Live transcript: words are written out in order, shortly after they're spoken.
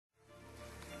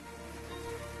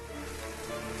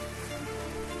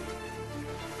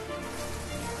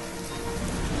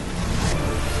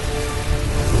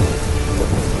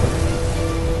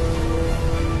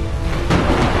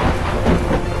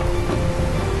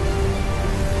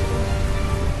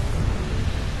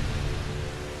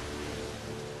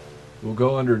we'll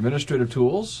go under Administrative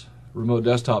Tools, Remote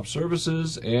Desktop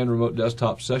Services, and Remote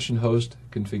Desktop Session Host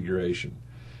Configuration.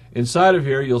 Inside of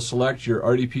here, you'll select your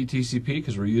RDP TCP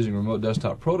because we're using Remote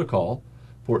Desktop Protocol,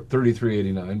 port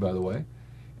 3389 by the way,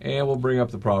 and we'll bring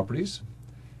up the properties.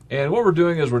 And what we're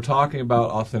doing is we're talking about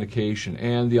authentication,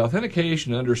 and the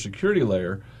authentication under security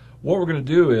layer, what we're going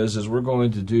to do is we're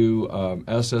going to do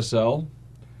SSL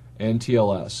and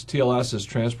TLS. TLS is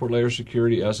Transport Layer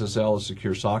Security, SSL is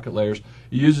Secure Socket Layers. It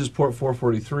uses port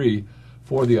 443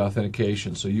 for the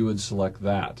authentication, so you would select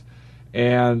that.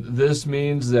 And this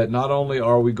means that not only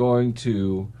are we going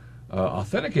to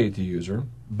authenticate the user,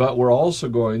 but we're also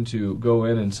going to go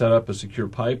in and set up a secure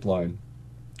pipeline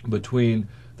between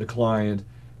the client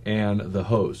and the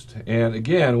host. And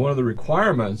again, one of the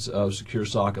requirements of secure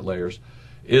socket layers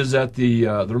is that the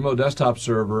remote desktop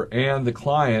server and the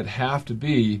client have to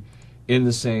be in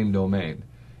the same domain.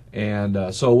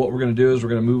 And so what we're going to do is we're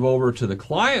going to move over to the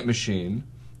client machine.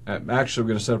 Actually, we're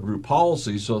going to set up a group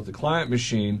policy so that the client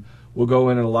machine will go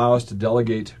in and allow us to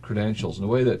delegate credentials. And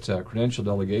the way that credential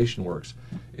delegation works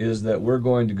is that we're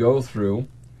going to go through,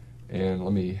 and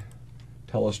let me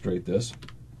illustrate this.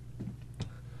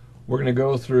 We're going to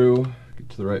go through, get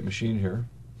to the right machine here.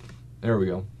 There we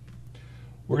go.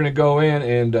 We're going to go in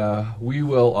and we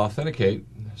will authenticate.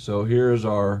 So here's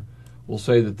our, we'll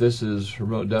say that this is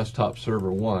remote desktop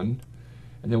server 1,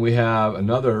 and then we have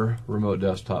another remote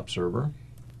desktop server.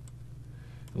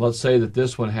 Let's say that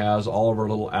this one has all of our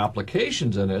little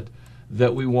applications in it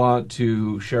that we want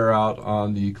to share out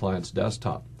on the client's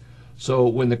desktop. So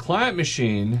when the client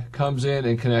machine comes in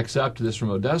and connects up to this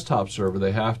remote desktop server,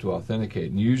 they have to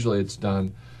authenticate, and usually it's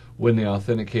done when they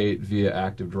authenticate via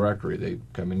Active Directory. They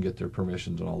come and get their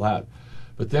permissions and all that.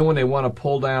 But then when they want to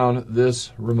pull down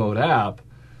this remote app,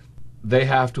 they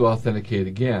have to authenticate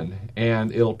again,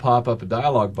 and it'll pop up a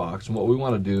dialog box. And what we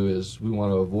want to do is we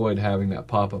want to avoid having that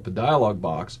pop up a dialog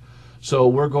box, so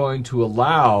we're going to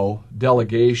allow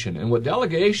delegation. And what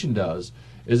delegation does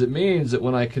is it means that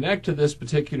when I connect to this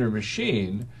particular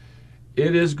machine,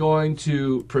 it is going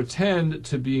to pretend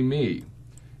to be me,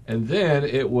 and then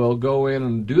it will go in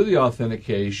and do the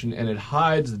authentication, and it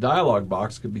hides the dialog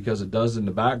box because it does in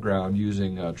the background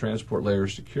using transport layer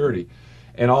security.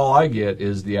 And all I get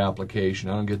is the application.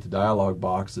 I don't get the dialog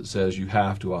box that says you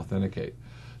have to authenticate.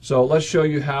 So let's show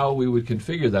you how we would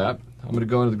configure that. I'm going to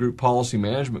go into the Group Policy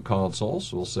Management console,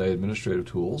 so we'll say Administrative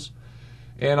Tools,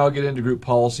 and I'll get into Group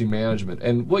Policy Management.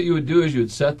 And what you would do is you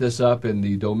would set this up in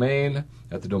the domain,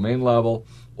 at the domain level,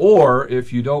 or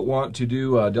if you don't want to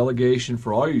do delegation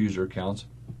for all your user accounts,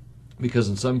 because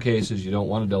in some cases you don't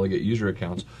want to delegate user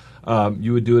accounts,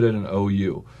 you would do it in an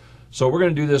OU. So we're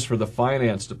going to do this for the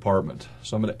finance department.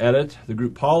 So I'm going to edit the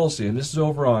group policy, and this is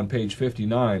over on page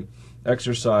 59,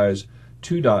 exercise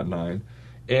 2.9,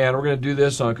 and we're going to do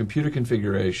this on computer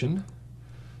configuration.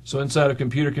 So inside of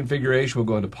computer configuration, we'll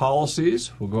go into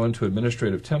policies, we'll go into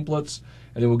administrative templates,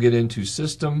 and then we'll get into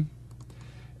system,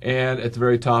 and at the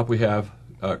very top we have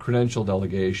credential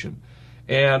delegation.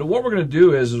 And what we're going to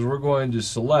do is we're going to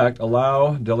select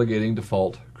allow delegating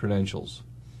default credentials.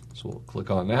 So we'll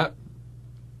click on that.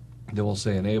 Then we'll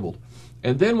say enabled.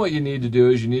 And then what you need to do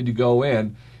is you need to go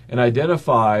in and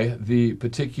identify the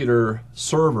particular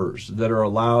servers that are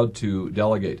allowed to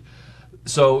delegate.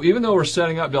 So even though we're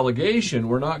setting up delegation,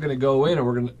 we're not going to go in and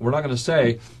we're not going to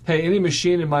say, hey, any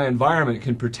machine in my environment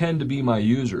can pretend to be my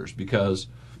users, because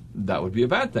that would be a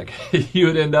bad thing. You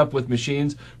would end up with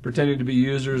machines pretending to be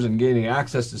users and gaining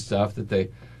access to stuff that they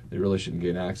really shouldn't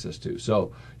gain access to.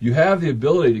 So you have the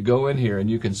ability to go in here and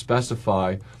you can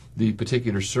specify the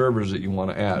particular servers that you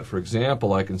want to add. For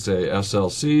example, I can say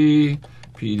SLC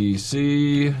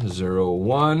PDC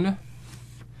 01,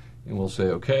 and we'll say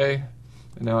OK.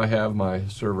 And now I have my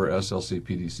server SLC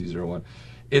PDC 01.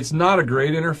 It's not a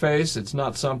great interface. It's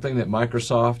not something that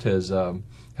Microsoft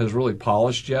has really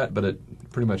polished yet, but it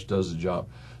pretty much does the job.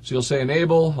 So you'll say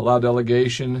enable, allow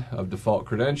delegation of default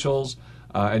credentials,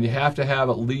 and you have to have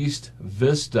at least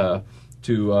Vista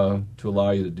to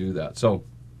allow you to do that. So,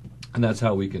 and that's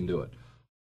how we can do it.